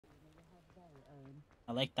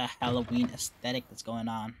I like the Halloween aesthetic that's going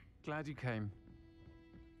on. Glad you came.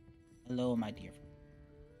 Hello, my dear.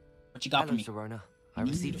 What you got for Hello, me? Sirona. I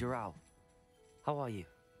received your owl. How are you?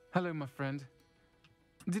 Hello, my friend.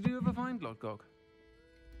 Did you ever find Lodgok?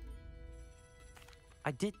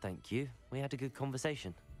 I did, thank you. We had a good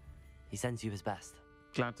conversation. He sends you his best.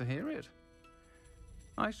 Glad to hear it.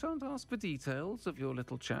 I shan't ask for details of your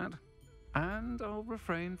little chat, and I'll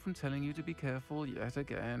refrain from telling you to be careful yet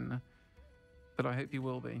again. But I hope you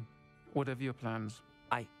will be, whatever your plans.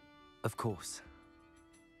 Of course.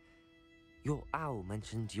 Your owl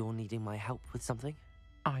mentioned you're needing my help with something?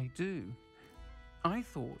 I do. I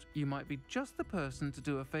thought you might be just the person to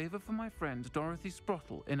do a favor for my friend Dorothy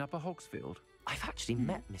Sprottle in Upper Hogsfield. I've actually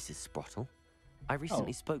met Mrs. Sprottle. I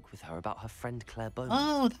recently spoke with her about her friend Claire Bowman.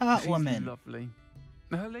 Oh, that She's woman. lovely.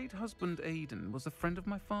 Her late husband Aidan was a friend of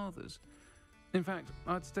my father's. In fact,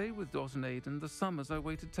 I'd stay with Dot and Aidan the summers I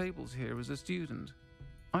waited tables here as a student.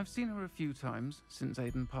 I've seen her a few times since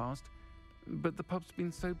Aidan passed, but the pub's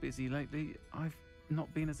been so busy lately, I've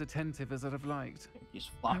not been as attentive as I'd have liked.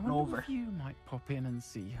 Just I flopping wonder over. if you might pop in and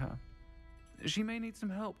see her. She may need some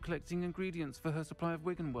help collecting ingredients for her supply of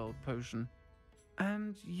Wiggenweld potion.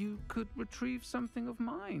 And you could retrieve something of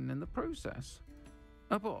mine in the process.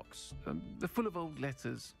 A box, full of old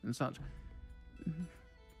letters and such.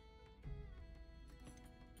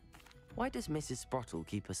 Why does Mrs. Sprottle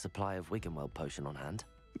keep a supply of Wiggenweld potion on hand?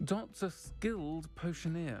 Dot's a skilled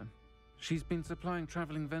potioneer. She's been supplying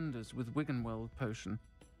travelling vendors with Wiggenweld potion.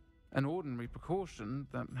 An ordinary precaution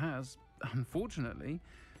that has, unfortunately,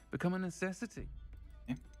 become a necessity.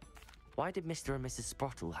 Why did Mr. and Mrs.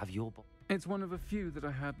 Sprottle have your box? It's one of a few that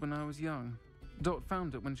I had when I was young. Dot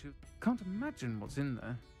found it when she... Can't imagine what's in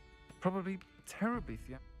there. Probably terribly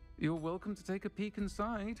You're welcome to take a peek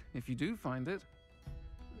inside, if you do find it.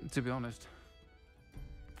 To be honest.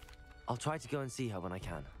 I'll try to go and see her when I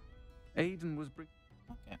can. Aidan was...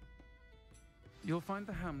 Okay. You'll find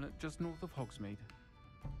the hamlet just north of Hogsmeade.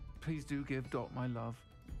 Please do give Dot my love.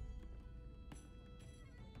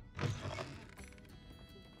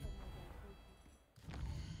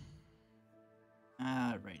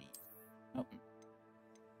 Alrighty. Oh.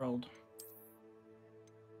 Rolled.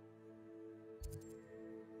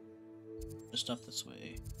 Just up this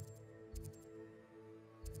way.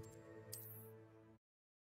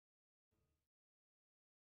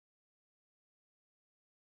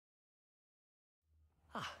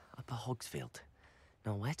 Upper Hogsfield.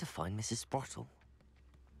 Now where to find Mrs. Sprottle?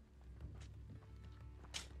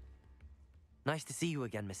 Nice to see you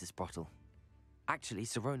again, Mrs. Sprottle. Actually,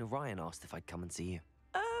 Sirona Ryan asked if I'd come and see you.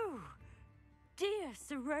 Oh, dear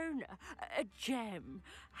Sirona, a gem.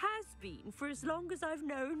 Has been for as long as I've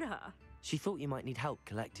known her. She thought you might need help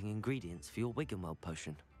collecting ingredients for your Wiggenweld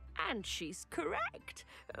potion. And she's correct.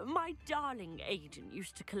 My darling Aidan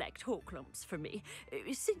used to collect Horklumps for me.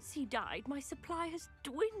 Since he died, my supply has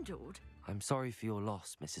dwindled. I'm sorry for your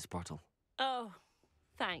loss, Mrs. Sprottle. Oh,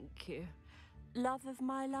 thank you. Love of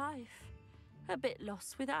my life. A bit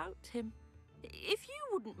lost without him. If you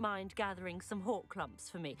wouldn't mind gathering some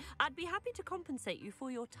Horklumps for me, I'd be happy to compensate you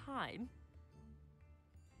for your time.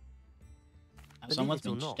 Have some with Believe it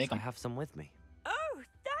me. or Just not, take I 'em. have some with me. Oh,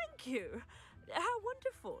 thank you. How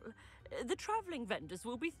wonderful. The travelling vendors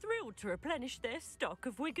will be thrilled to replenish their stock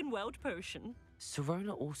of Wiggenweld potion.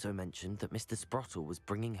 Sirona also mentioned that Mr. Sprottle was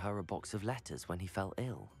bringing her a box of letters when he fell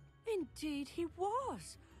ill. Indeed he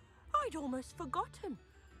was. I'd almost forgotten.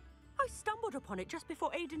 I stumbled upon it just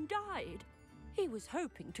before Aidan died. He was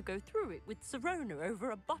hoping to go through it with Sirona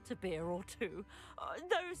over a butterbeer or two.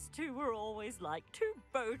 Those two were always like two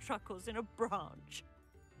bowtruckles in a branch.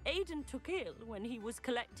 Aidan took ill when he was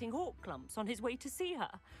collecting Horklumps on his way to see her.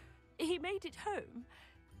 He made it home,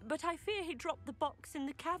 but I fear he dropped the box in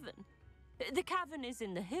the cavern. The cavern is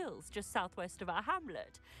in the hills just southwest of our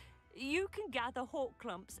hamlet. You can gather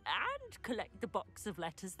Horklumps and collect the box of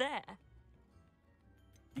letters there.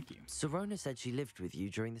 Thank you. Sirona said she lived with you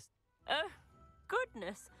during this...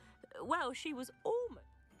 Goodness. Well, she was almost...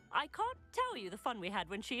 I can't tell you the fun we had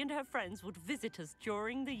when she and her friends would visit us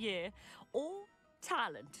during the year. All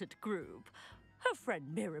talented group. Her friend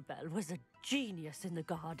Mirabelle was a genius in the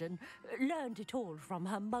garden. Learned it all from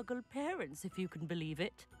her muggle parents, if you can believe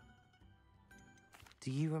it.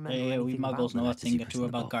 Do you remember Yeah, we anything about muggles the know a letters thing you or put two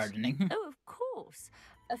in the about box? gardening. Oh, of course.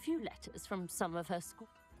 A few letters from some of her school.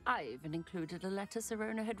 I even included a letter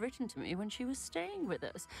Sirona had written to me when she was staying with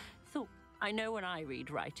us. Thought, I know when I read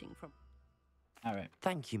writing from... Alright.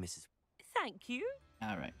 Thank you, Mrs. Thank you.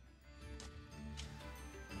 Alright.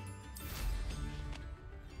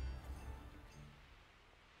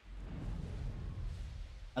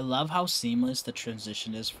 I love how seamless the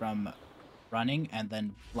transition is from running, and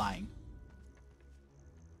then flying.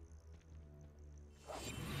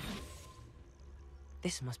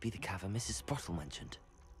 This must be the cavern Mrs. Sprottle mentioned.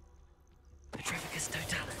 Petrificus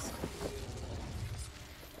totalis.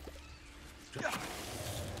 There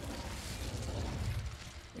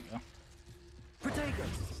we go. Protego.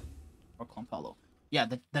 Or Clump Hollow. Yeah,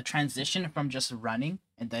 the transition from just running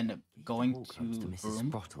and then going All to comes to Mrs.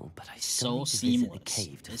 Broom, Sprottle, but I so still need to visit the seamless.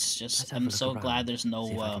 cave. It's just, Let's have a I'm look so around, glad there's see if I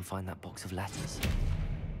no can find that box of letters.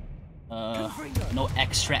 no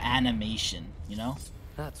extra animation, you know?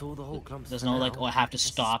 That's all the whole clumps. There's for no now. like, oh, I have to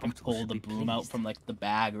Mrs. stop and Sprottle pull should the be broom out pleased. from like the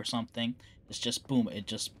bag or something. It's just boom, it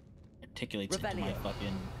just articulates into my Revelio.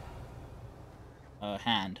 fucking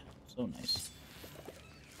hand. So nice.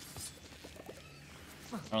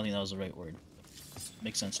 I don't think that was the right word.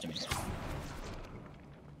 Makes sense to me. That's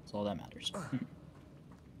all that matters.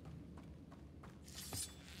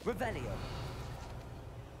 Revelio.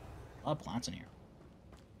 A lot of plants in here.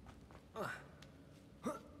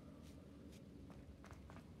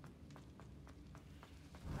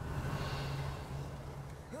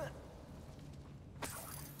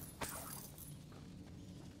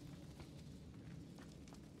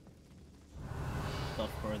 Stuff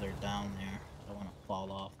further down there. I don't want to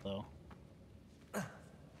fall off though.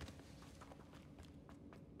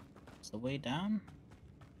 Is the way down?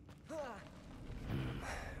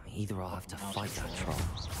 Either I'll have to Mouse fight that control.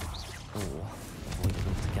 troll, or avoid it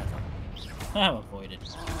altogether. I have avoided.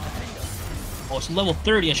 Oh, it's level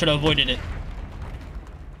 30. I should have avoided it.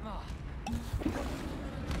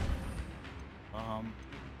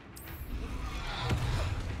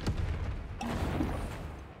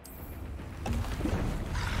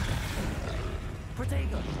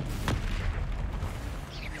 Protego.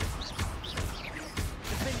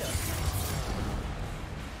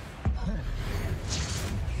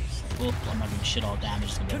 Oh, I'm not doing shit all damage.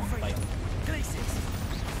 It's gonna be a long fight.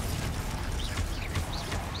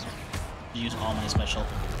 Use all my special.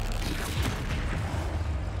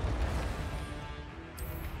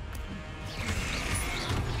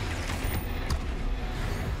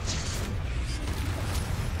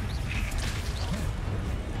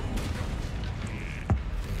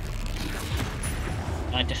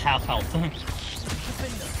 I like to have health.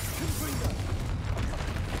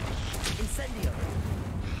 Incendio.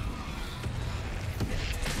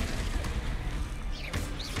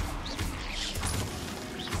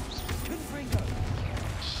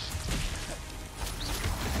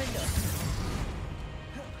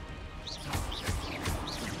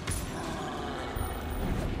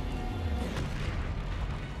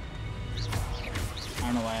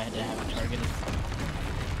 I don't know why I had to have it targeted.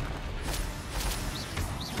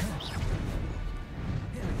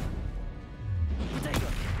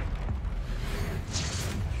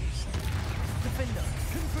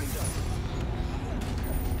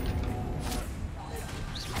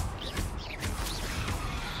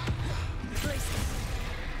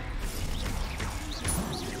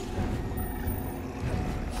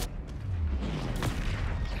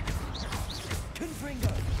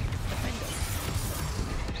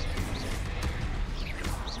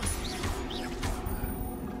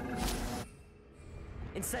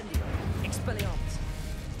 Incendio. Expelliarmus.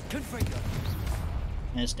 Confringo.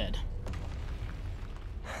 And it's dead.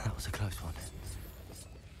 That was a close one.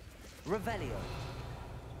 Revelio.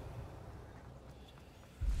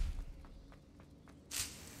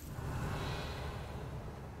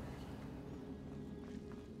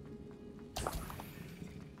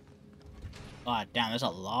 God damn, there's a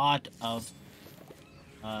lot of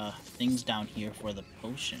things down here for the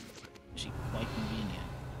potion. Actually, quite convenient.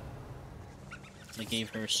 I gave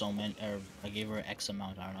her so many, or I gave her X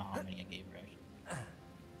amount. I don't know how many I gave her. Actually.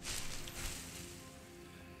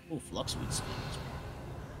 Oh, Fluxweed skins.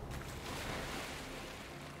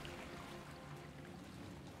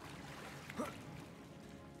 Oh,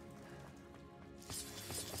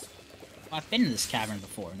 I've been in this cavern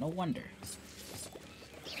before. No wonder.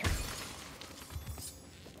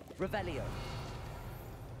 Revelio.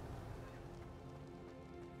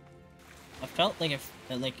 I felt like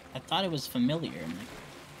I thought it was familiar, and like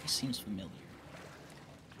it seems familiar.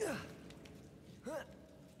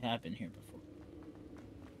 I have been here before.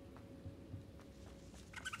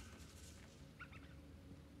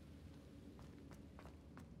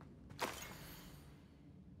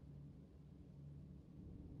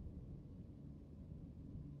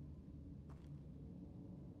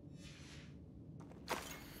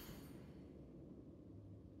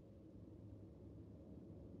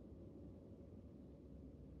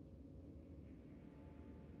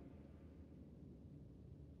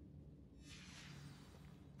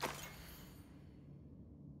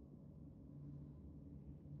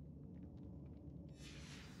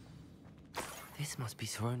 This must be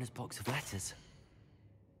Sirona's box of letters.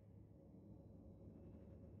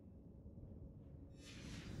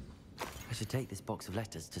 I should take this box of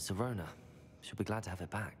letters to Sirona. She'll be glad to have it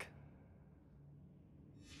back.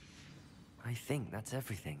 I think that's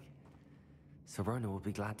everything. Sirona will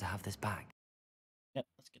be glad to have this back. Yep,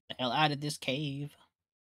 let's get the hell out of this cave.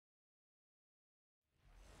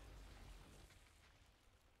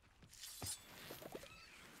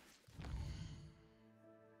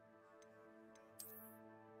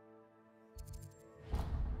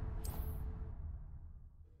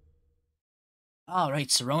 All right,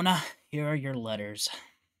 Sirona, here are your letters.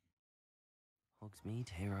 Hogsmeade,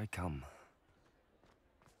 here I come.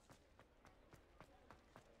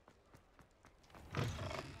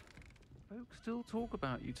 Folks still talk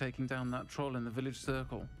about you taking down that troll in the village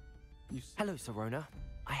circle. Hello, Sirona.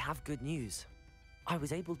 I have good news. I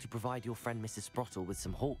was able to provide your friend Mrs. Sprottle with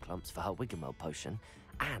some hawk lumps for her Wiggenweld potion,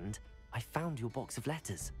 and I found your box of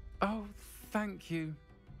letters. Oh, thank you.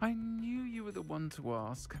 I knew you were the one to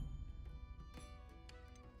ask.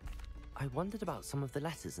 I wondered about some of the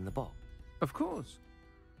letters in the box. Of course.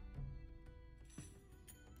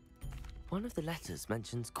 One of the letters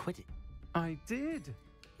mentions Quidditch. I did.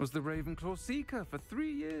 Was the Ravenclaw Seeker for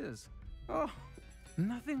 3 years. Oh,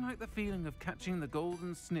 nothing like the feeling of catching the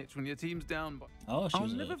golden snitch when your team's down by... Oh, she I'll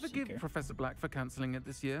was never a forgive seeker. Professor Black for cancelling it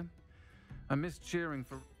this year. I missed cheering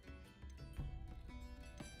for...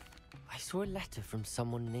 I saw a letter from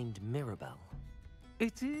someone named Mirabelle.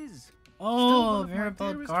 It is. Oh, one of my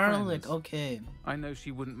Maribel dearest Garlic. friends. Okay. I know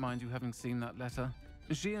she wouldn't mind you having seen that letter.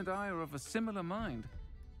 She and I are of a similar mind,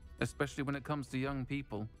 especially when it comes to young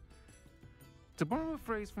people. To borrow a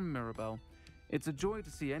phrase from Mirabelle, it's a joy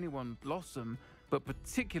to see anyone blossom, but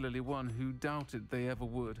particularly one who doubted they ever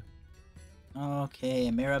would.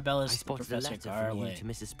 Okay, Maribel I is spotted a Professor letter from you Garlic. to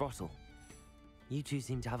Mrs. Sprottle. You two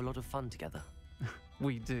seem to have a lot of fun together.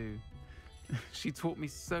 We do. She taught me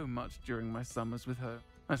so much during my summers with her.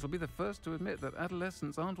 I shall be the first to admit that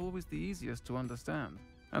adolescents aren't always the easiest to understand,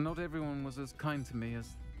 and not everyone was as kind to me as...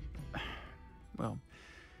 well,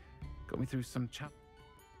 got me through some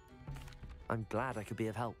I'm glad I could be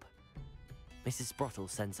of help. Mrs. Sprottle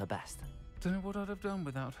sends her best. Don't know what I'd have done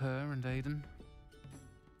without her and Aidan.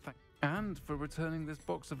 And for returning this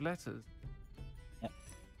box of letters. Yep.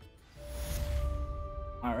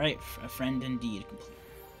 All right, a friend indeed. Complete.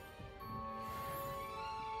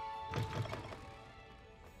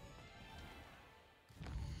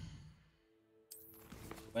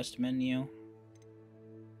 Quest menu.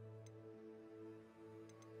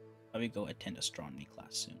 Probably go attend astronomy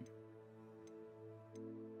class soon.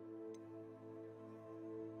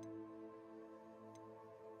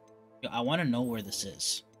 Yo, I want to know where this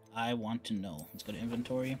is. I want to know. Let's go to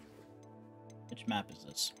inventory. Which map is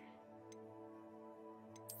this?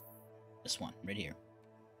 This one, right here.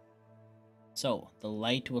 So, the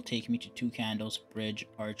light will take me to 2 candles, bridge,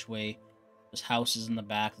 archway. There's houses in the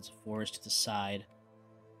back, there's a forest to the side.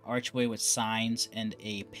 Archway with signs and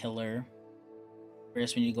a pillar.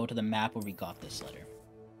 First, we need to go to the map where we got this letter.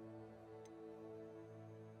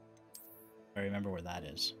 I remember where that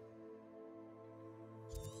is.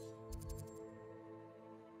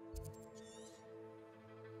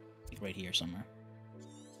 Like right here somewhere.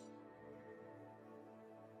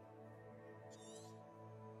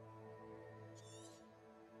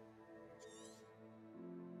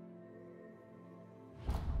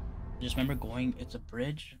 I just remember going, it's a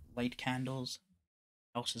bridge, light candles,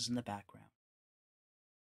 houses in the background.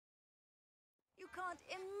 You can't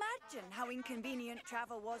imagine how inconvenient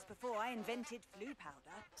travel was before I invented flu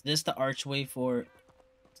powder. Is this the archway for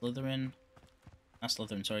Slytherin? Not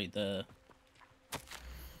Slytherin, sorry, the...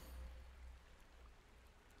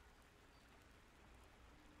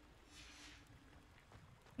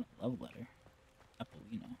 Love letter.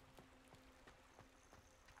 Apollino.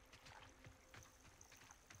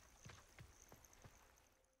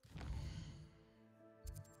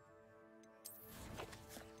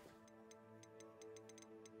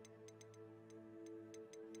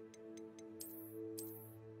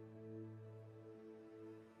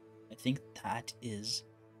 I think that is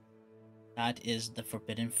the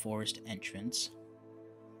Forbidden Forest entrance.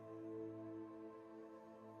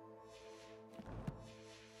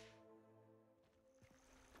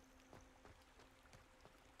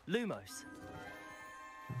 Lumos.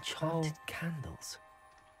 Enchanted candles.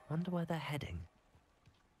 Wonder where they're heading.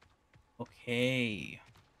 Okay.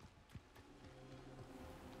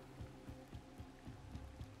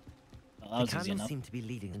 Well, that The was easy candles enough. seem to be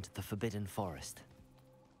leading into the Forbidden Forest.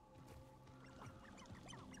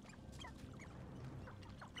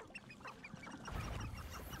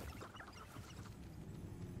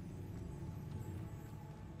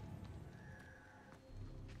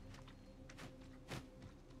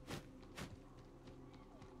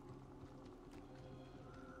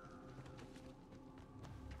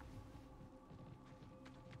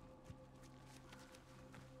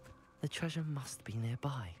 treasure must be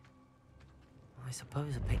nearby. I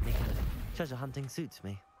suppose a picnic and treasure hunting suits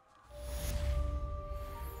me.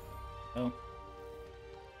 Oh.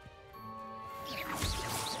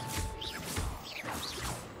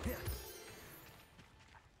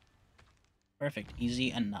 Perfect.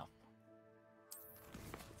 Easy enough.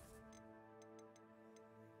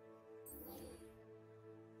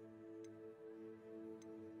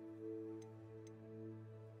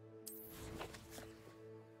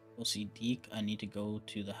 We'll see Deke. I need to go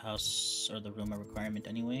to the house or the room of requirement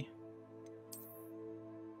anyway.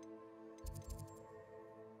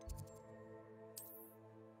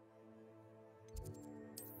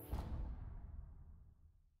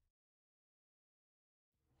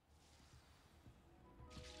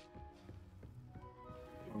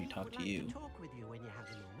 We talk to you. Talk with you when you have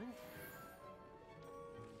a moment.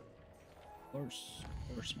 Of course,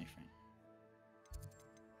 my friend.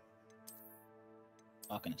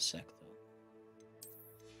 Talk in a sec, though.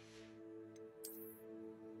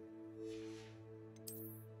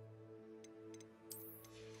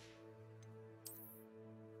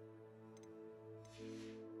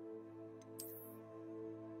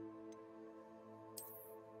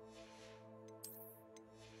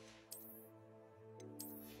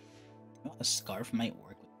 A scarf might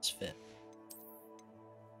work with this fit.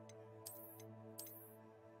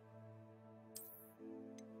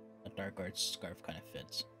 A dark arts scarf kind of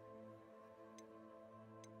fits.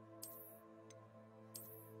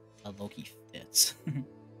 A Loki fits.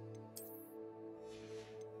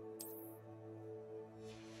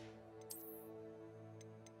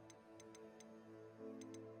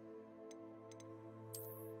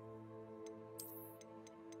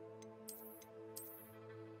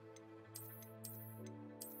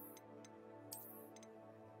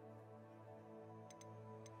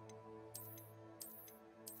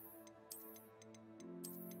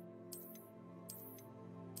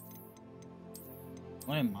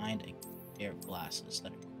 I wouldn't mind a pair of glasses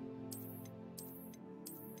that are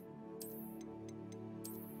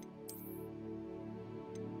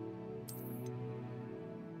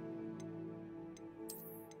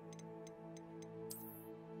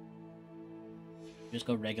just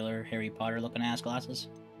go regular Harry Potter looking ass glasses.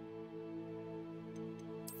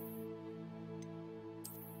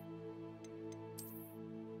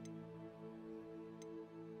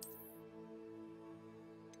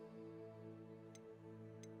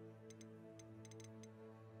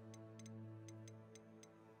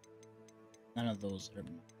 None of those are.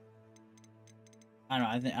 I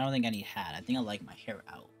don't know. I don't think I need hat. I think I like my hair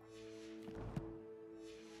out.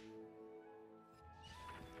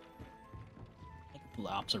 Like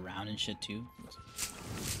flops around and shit too.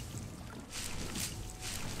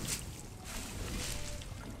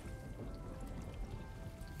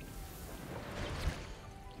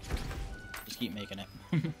 Just keep making it.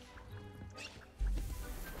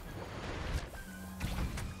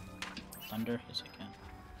 Thunder? Yes, I can.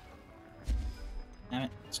 Damn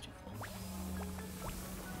it, it's too full.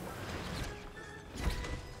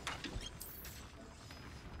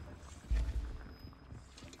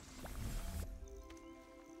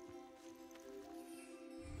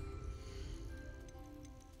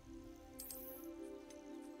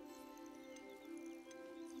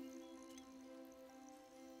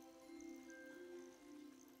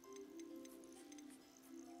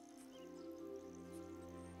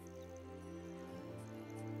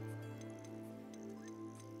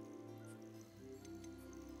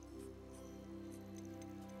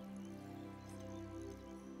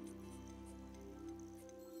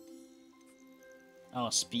 Oh,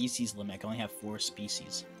 species limit. I can only have 4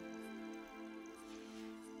 species.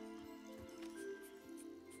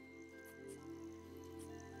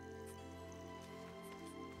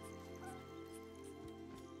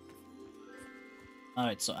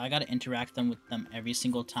 Alright, so I gotta interact with them every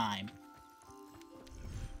single time.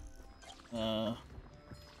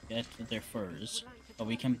 Get their furs. But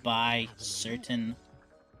we can buy certain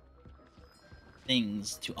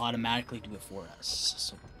things to automatically do it for us.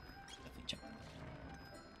 So definitely check that out.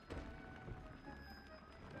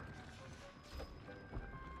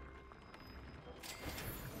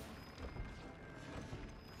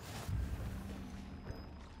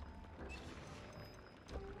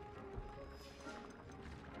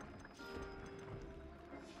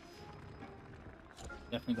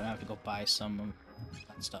 Definitely gonna have to go buy some of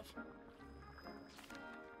that stuff.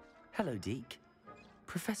 Hello, Deke.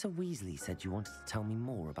 Professor Weasley said you wanted to tell me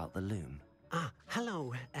more about the loom. Ah,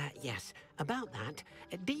 hello. Yes, about that.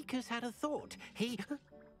 Deke has had a thought. He...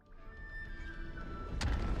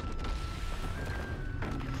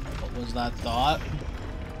 What was that thought?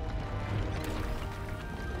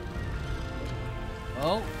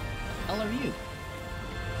 Oh, what the hell are you?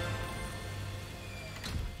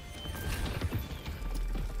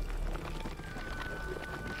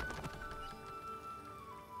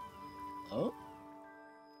 Oh?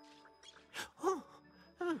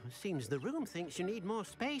 Oh, seems the room thinks you need more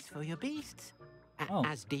space for your beasts. Oh.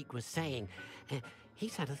 As Deke was saying,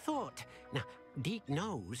 he's had a thought. Now, Deke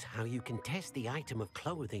knows how you can test the item of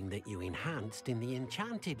clothing that you enhanced in the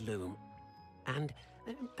enchanted loom. And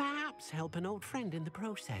perhaps help an old friend in the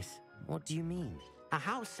process. What do you mean? A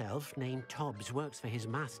house elf named Tobbs works for his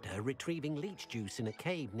master, retrieving leech juice in a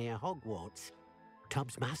cave near Hogwarts.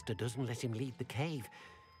 Tobbs' master doesn't let him leave the cave,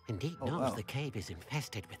 and Deke knows the cave is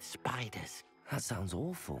infested with spiders. That sounds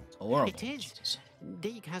awful. Horrible. It is. Jesus.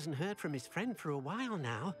 Deke hasn't heard from his friend for a while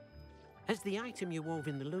now. As the item you wove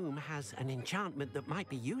in the loom has an enchantment that might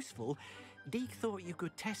be useful, Deke thought you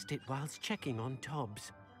could test it whilst checking on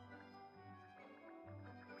Tobbs.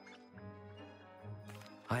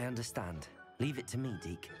 I understand. Leave it to me,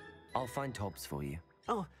 Deke. I'll find Tobbs for you.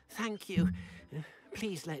 Oh, thank you.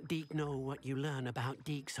 Please let Deke know what you learn about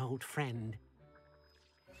Deke's old friend.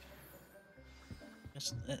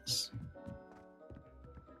 What's this?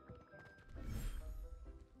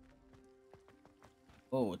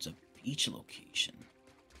 Oh, it's a beach location.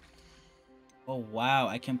 Oh wow,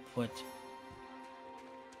 I can put...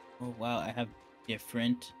 Oh wow, I have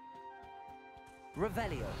different...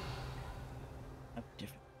 Revelio. I have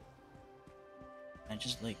different... I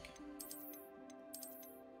just like...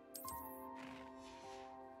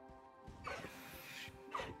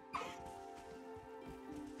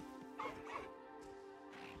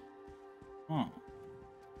 Huh.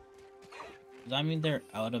 Does that mean they're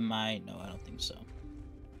out of my... No, I don't think so.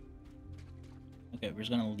 Okay, we're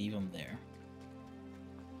just gonna leave them there.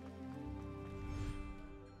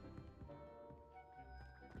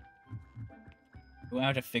 We're gonna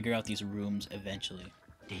have to figure out these rooms eventually.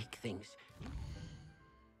 Deke thinks...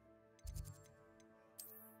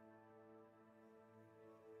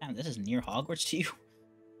 Damn, this is near Hogwarts to you?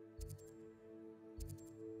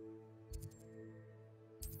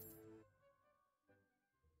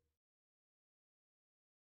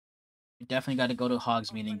 We definitely got to go to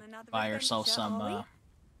Hogsmeade and buy ourselves some,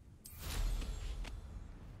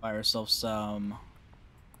 buy ourselves some,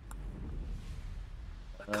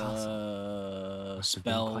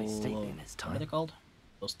 spell, Quite stately in its what are time. they called?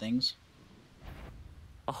 Those things?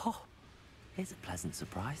 Oh, here's a pleasant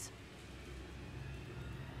surprise.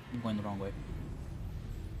 I'm going the wrong way.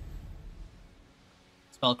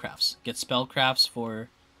 Spellcrafts. Get spellcrafts for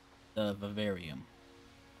the vivarium.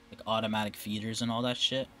 Like automatic feeders and all that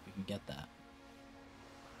shit. We can get that.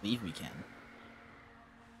 I believe we can.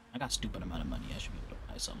 I got a stupid amount of money. I should be able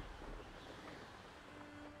to buy some.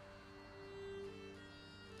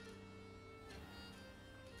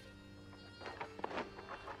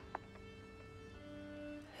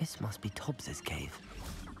 This must be Tobbs's cave.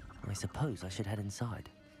 I suppose I should head inside.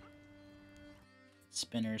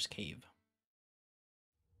 Spinner's Cave.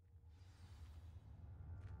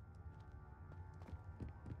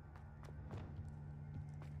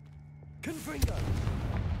 Confringo!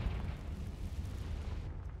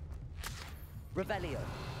 Revelio.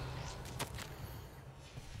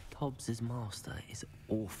 Tobbs's master is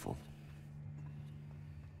awful.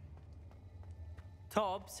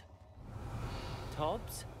 Tobbs?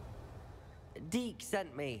 Tobbs? Deke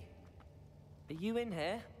sent me. Are you in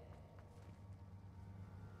here?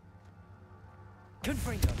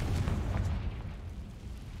 Confringo!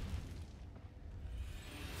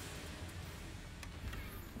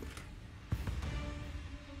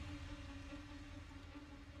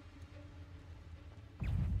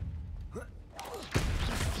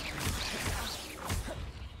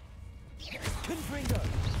 Confringo!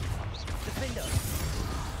 Defender!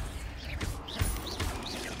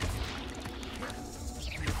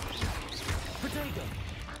 Protego!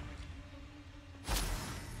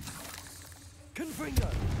 Confringo!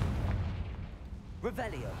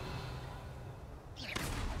 Revelio!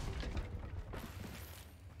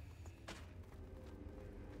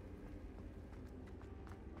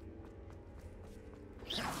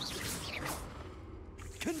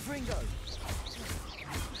 Confringo!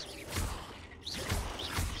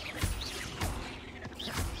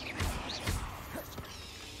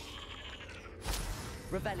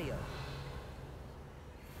 Revelio!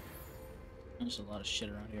 There's a lot of shit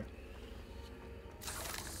around here.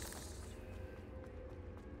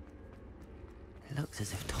 It looks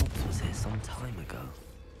as if Tobbs was here some time ago.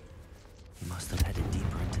 He must have headed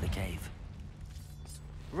deeper into the cave.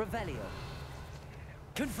 Revelio!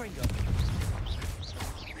 Confringo!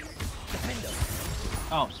 Defendo!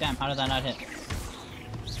 Oh, damn, how did that not hit?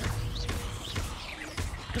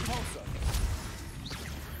 Depulso.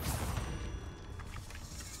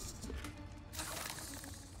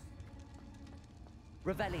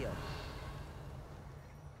 Revelio.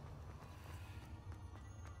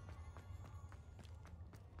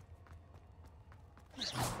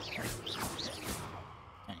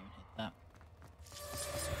 Can't even hit that.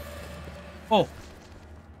 Oh!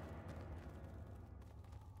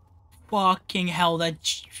 Fucking hell, that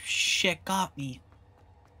shit got me.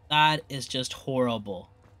 That is just horrible.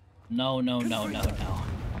 No, no, no, no, no.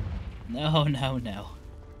 No, no, no.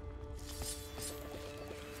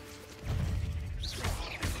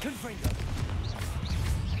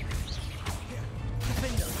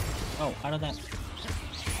 Oh, how did that...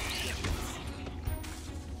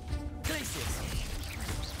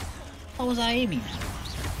 What was I aiming at?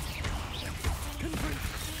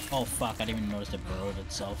 Oh fuck, I didn't even notice it burrowed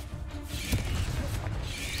itself.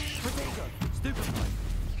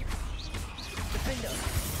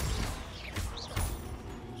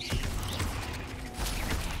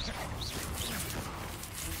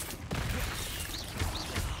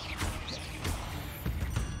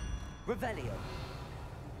 Revelio.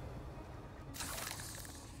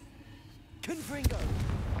 Confringo.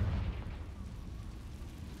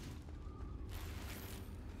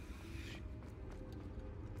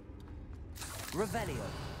 Revelio.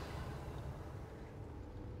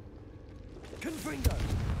 Confringo.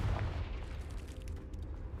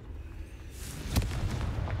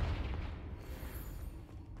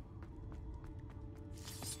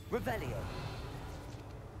 Revelio.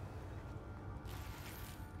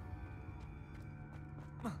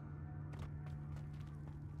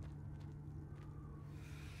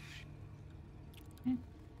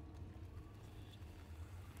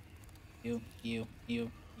 You.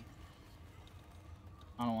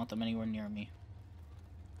 I don't want them anywhere near me.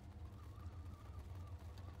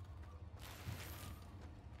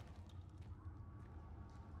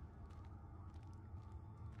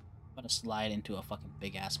 I'm gonna slide into a fucking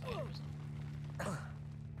big ass spider.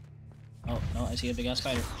 Oh, no, I see a big ass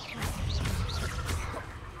spider.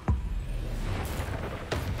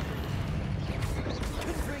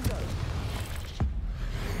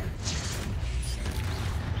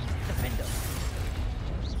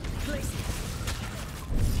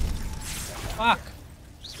 Fuck!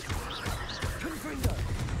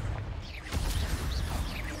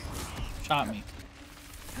 Shot me.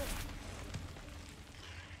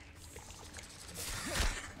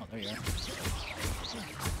 Oh, there you are.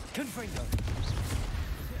 Confringo.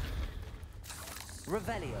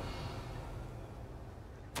 Revelio.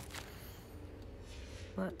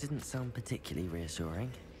 That didn't sound particularly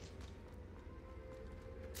reassuring.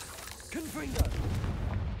 Confringo.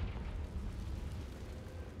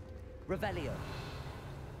 Revelio.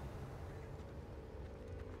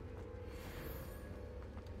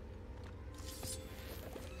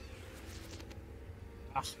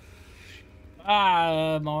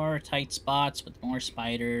 More tight spots with more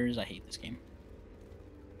spiders. I hate this game.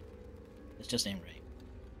 It's just ain't right.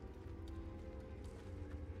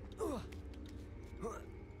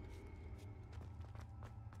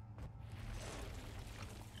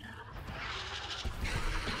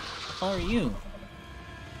 How are you?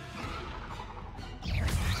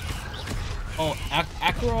 Oh,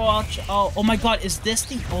 Acrowatch. Oh my god, is this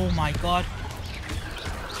the... Oh my god.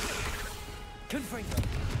 Confringo.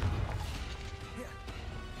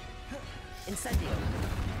 Incendio.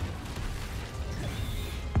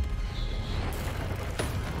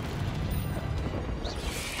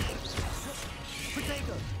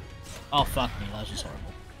 Potato. Oh fuck me, that was just horrible.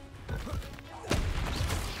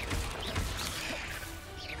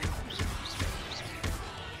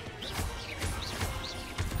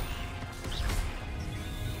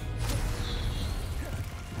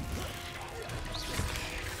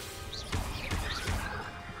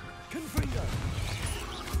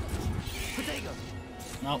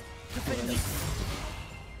 Nope. Really.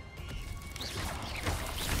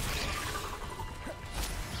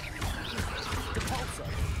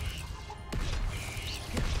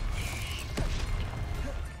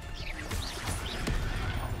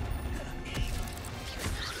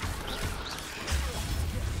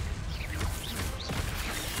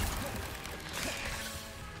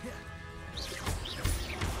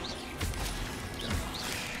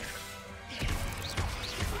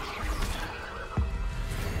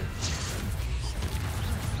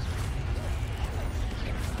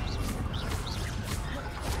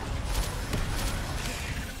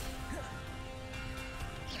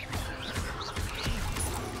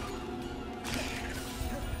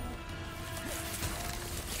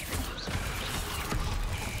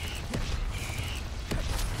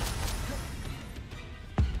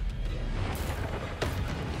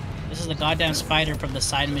 the goddamn spider from the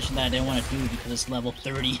side mission that I didn't want to do because it's level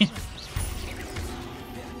 30.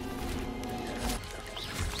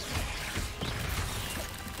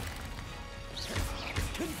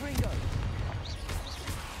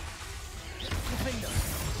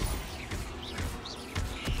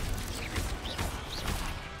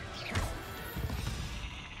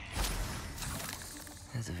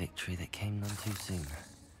 There's a victory that came none too soon.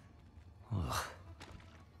 Ugh.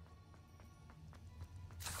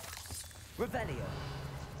 Revelio.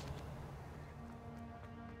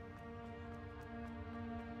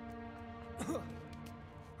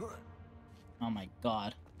 Oh my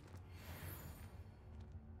god.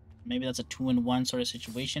 Maybe that's a 2-in-1 sort of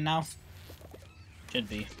situation now? Should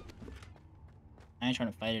be. I ain't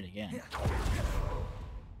trying to fight it again.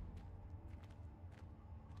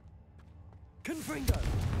 Confringo.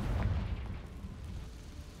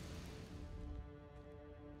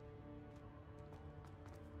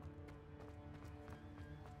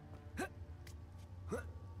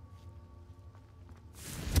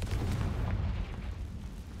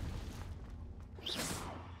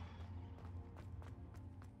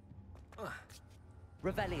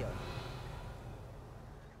 Revelio.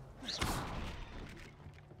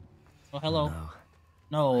 Oh, hello. No.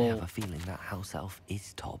 No. I have a feeling that house elf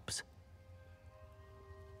is Tobbs.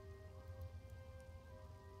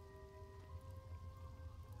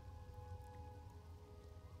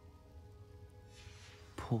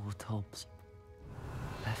 Poor Tobbs.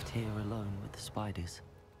 Left here alone with the spiders.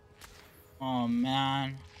 Oh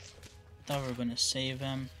man. I thought we were gonna save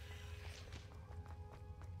him.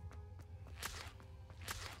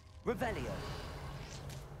 Revelio.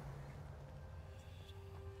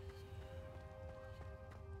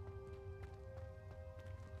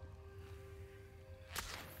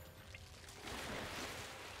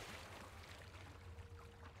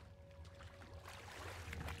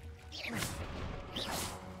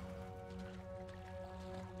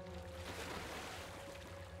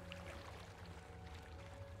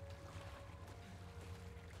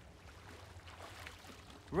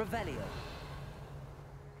 Revelio.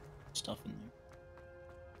 Stuff in there.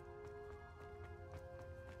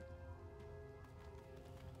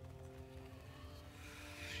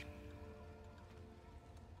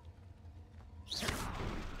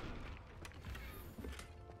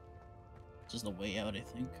 This is the way out, I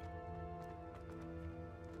think.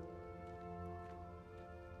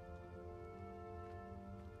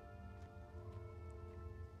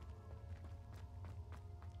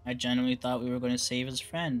 I genuinely thought we were going to save his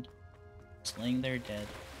friend. Slaying their dead.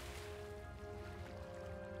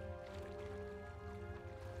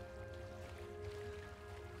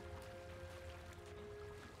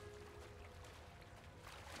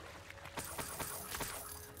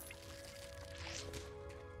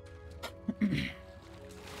 Before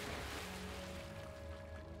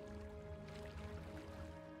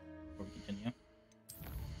we continue.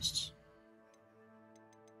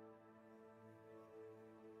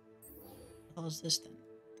 What the hell is this then?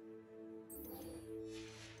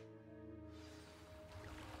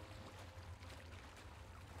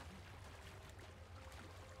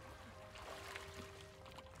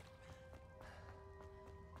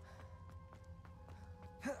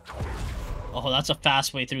 Oh, that's a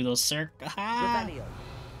fast way through those circles. Revelio.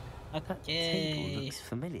 That Okay. table looks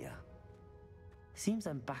familiar. Seems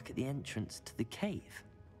I'm back at the entrance to the cave.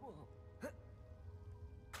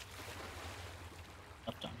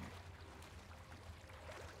 Up down here.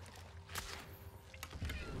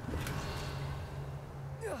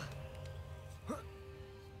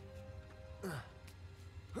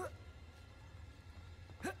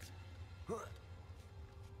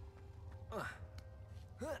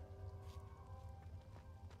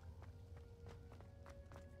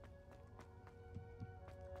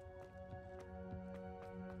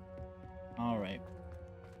 Alright.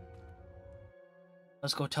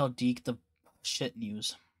 Let's go tell Deke the shit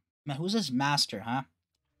news. Man, who's this master, huh?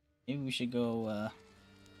 Maybe we should go,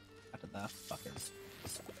 back to that fucker.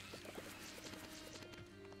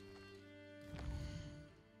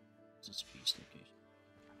 What's this beast location?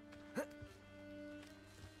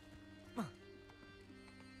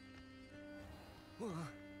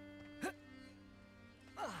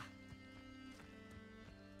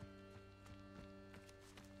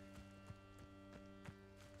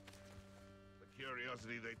 The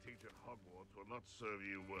curiosity they teach at Hogwarts will not serve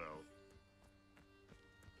you well.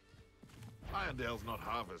 Irondale's not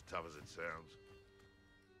half as tough as it sounds.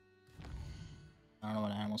 I don't know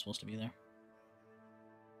what animal's supposed to be there.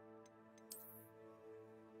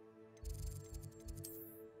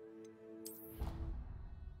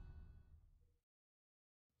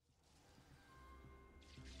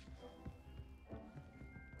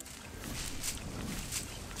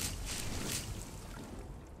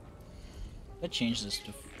 Let's change this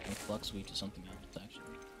to Flux Suite to something else, actually.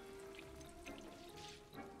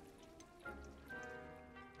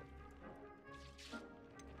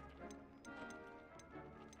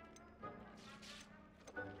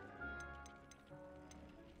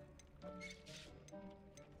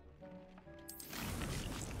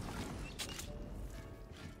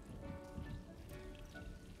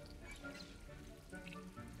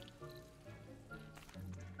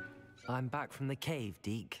 I'm back from the cave,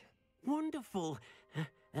 Deke. Wonderful.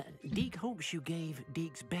 Deke hopes you gave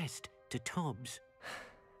Deke's best to Tobbs.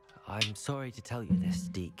 I'm sorry to tell you this,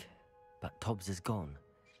 Deke, but Tobbs is gone.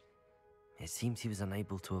 It seems he was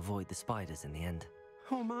unable to avoid the spiders in the end.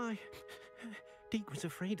 Oh my. Deke was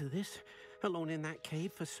afraid of this, alone in that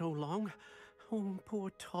cave for so long. Oh, poor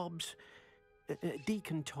Tobbs.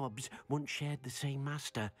 Deke and Tobbs once shared the same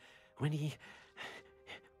master. When he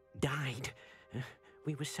died,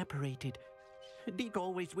 we were separated. Deke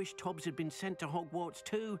always wished Tobbs had been sent to Hogwarts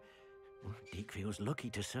too. Deke feels lucky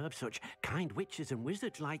to serve such kind witches and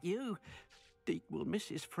wizards like you. Deke will miss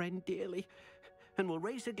his friend dearly, and will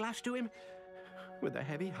raise a glass to him with a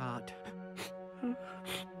heavy heart.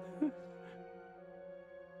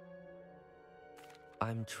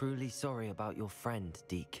 I'm truly sorry about your friend,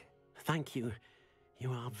 Deke. Thank you.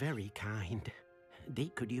 You are very kind.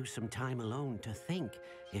 Deke could use some time alone to think,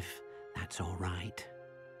 if that's all right.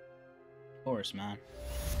 Of course, man.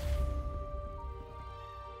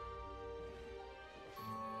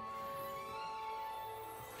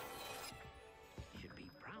 Should be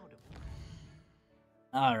proud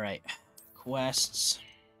of. Alright. Quests.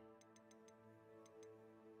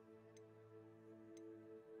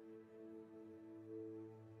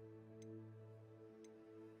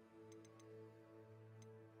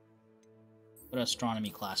 Good astronomy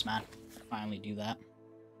class, man. Finally do that.